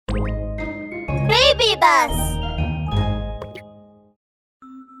Baby Bus!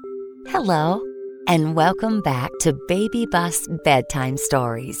 Hello, and welcome back to Baby Bus Bedtime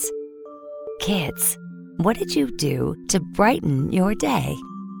Stories. Kids, what did you do to brighten your day?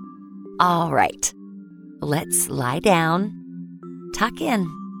 All right, let's lie down, tuck in,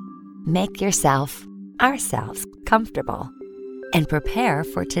 make yourself, ourselves, comfortable, and prepare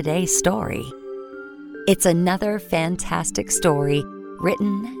for today's story. It's another fantastic story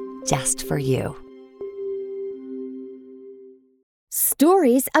written just for you.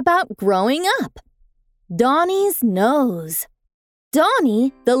 Stories about growing up. Donny's nose.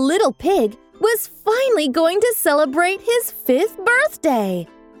 Donny, the little pig, was finally going to celebrate his 5th birthday.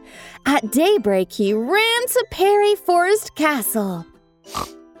 At daybreak, he ran to Perry Forest Castle.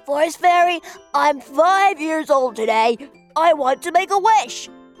 Forest Fairy, I'm 5 years old today. I want to make a wish.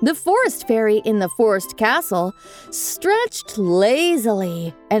 The forest fairy in the forest castle stretched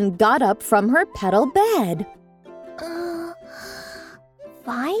lazily and got up from her petal bed.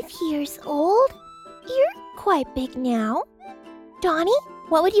 5 years old? You're quite big now. Donny,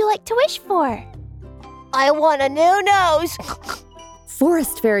 what would you like to wish for? I want a new nose.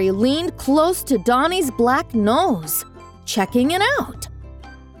 Forest Fairy leaned close to Donny's black nose, checking it out.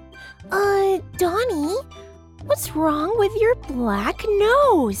 Donny, what's wrong with your black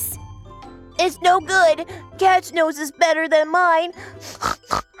nose? It's no good. Cat's nose is better than mine.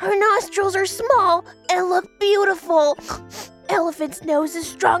 Her nostrils are small and look beautiful. Elephant's nose is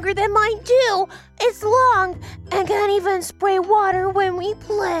stronger than mine too. It's long and can't even spray water when we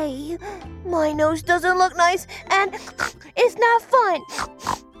play. My nose doesn't look nice and it's not fun.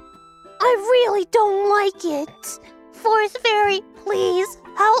 I really don't like it. Forest Fairy, please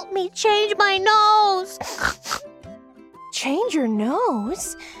help me change my nose. Change your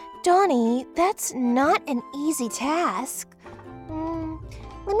nose? Donny, that's not an easy task.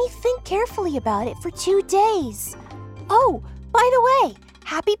 Let me think carefully about it for 2 days. Oh, by the way,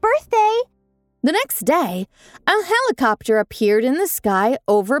 happy birthday! The next day, a helicopter appeared in the sky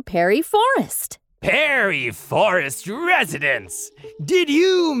over Perry Forest. Perry Forest residents! Did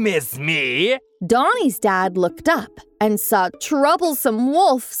you miss me? Donny's dad looked up and saw Troublesome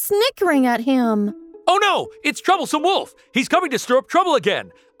Wolf snickering at him. Oh no, it's Troublesome Wolf! He's coming to stir up trouble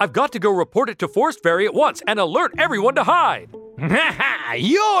again! I've got to go report it to Forest Fairy at once and alert everyone to hide! Ha!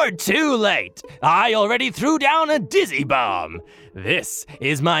 You're too late! I already threw down a dizzy bomb! This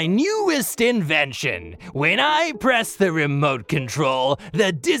is my newest invention. When I press the remote control,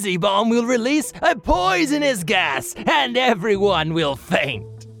 the dizzy bomb will release a poisonous gas and everyone will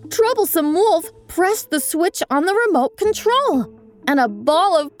faint. Troublesome Wolf pressed the switch on the remote control, and a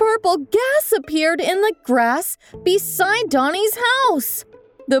ball of purple gas appeared in the grass beside Donny's house.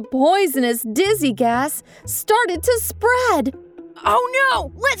 The poisonous dizzy gas started to spread. Oh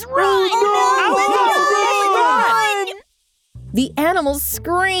no! Let's run! Let's run! The animals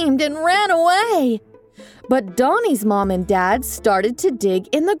screamed and ran away. But Donny's mom and dad started to dig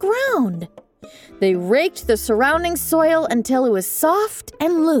in the ground. They raked the surrounding soil until it was soft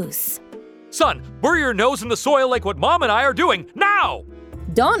and loose. Son, bury your nose in the soil like what Mom and I are doing, now!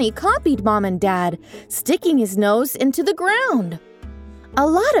 Donny copied Mom and Dad, sticking his nose into the ground. A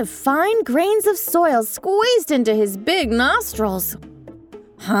lot of fine grains of soil squeezed into his big nostrils.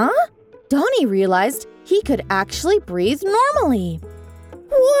 Huh? Donny realized he could actually breathe normally.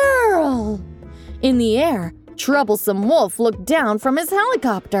 Whirl! In the air, Troublesome Wolf looked down from his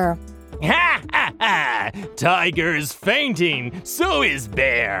helicopter. Ha ha ha! Tiger's fainting, so is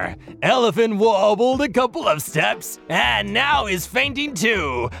Bear. Elephant wobbled a couple of steps, and now is fainting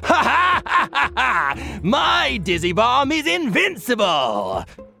too. Ha ha ha ha ha! My dizzy bomb is invincible!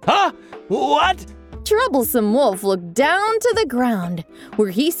 Huh? What? Troublesome Wolf looked down to the ground,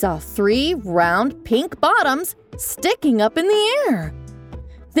 where he saw 3 round pink bottoms sticking up in the air.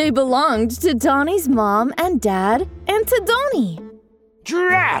 They belonged to Donny's mom and dad and to Donny.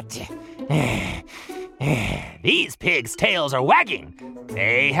 Drat! These pigs' tails are wagging.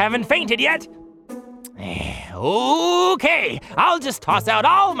 They haven't fainted yet. Okay, I'll just toss out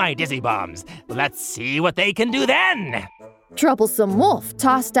all my dizzy bombs. Let's see what they can do then. Troublesome Wolf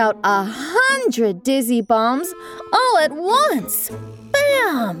tossed out 100 dizzy bombs all at once.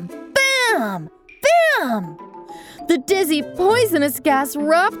 Bam! Bam! Bam! The dizzy poisonous gas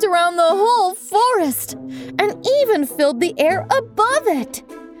wrapped around the whole forest and even filled the air above it,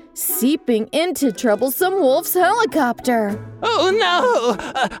 seeping into Troublesome Wolf's helicopter. Oh no!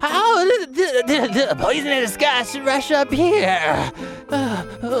 How did the poisonous gas rush up here?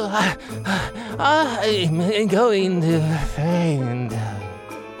 I'm going to faint.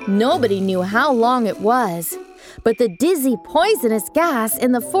 Nobody knew how long it was, but the dizzy poisonous gas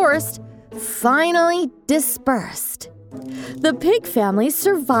in the forest finally dispersed. The pig family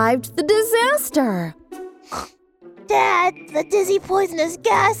survived the disaster. Dad, the dizzy poisonous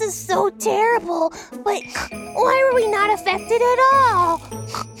gas is so terrible, but why were we not affected at all?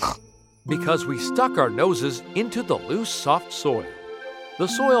 Because we stuck our noses into the loose, soft soil. The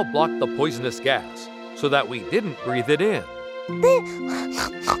soil blocked the poisonous gas so that we didn't breathe it in. Then,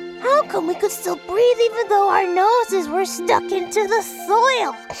 how come we could still breathe even though our noses were stuck into the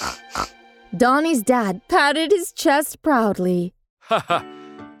soil? Donny's dad patted his chest proudly. Haha,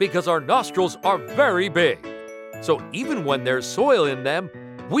 because our nostrils are very big. So even when there's soil in them,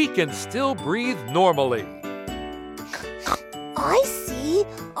 we can still breathe normally. I see.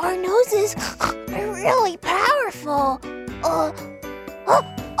 Our noses are really powerful.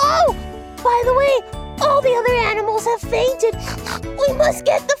 By the way, all the other animals have fainted. We must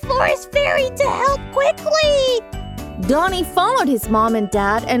get the forest fairy to help quickly. Donny followed his mom and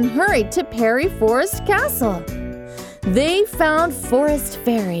dad and hurried to Perry Forest Castle. They found Forest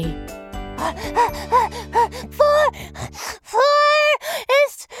Fairy.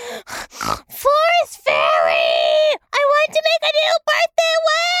 Forest Fairy! I want to make a new birthday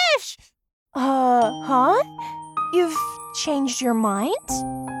wish! Huh? You've changed your mind?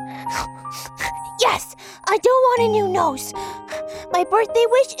 Yes, I don't want a new nose. My birthday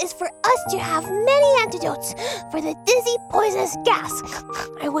wish is for us to have many antidotes for the dizzy poisonous gas.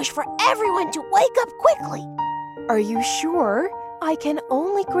 I wish for everyone to wake up quickly. Are you sure? I can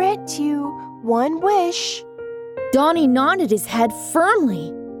only grant you one wish. Donny nodded his head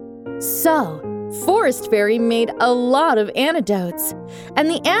firmly. So, Forest Fairy made a lot of antidotes, and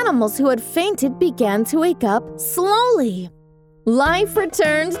the animals who had fainted began to wake up slowly. Life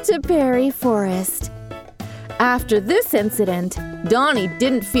returned to Perry Forest. After this incident, Donny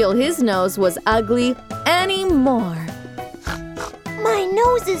didn't feel his nose was ugly anymore. My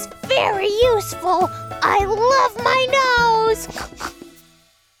nose is very useful. I love my nose.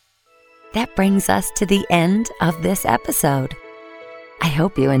 That brings us to the end of this episode. I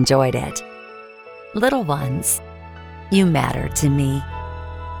hope you enjoyed it. Little ones, you matter to me.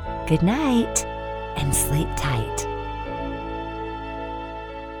 Good night and sleep tight.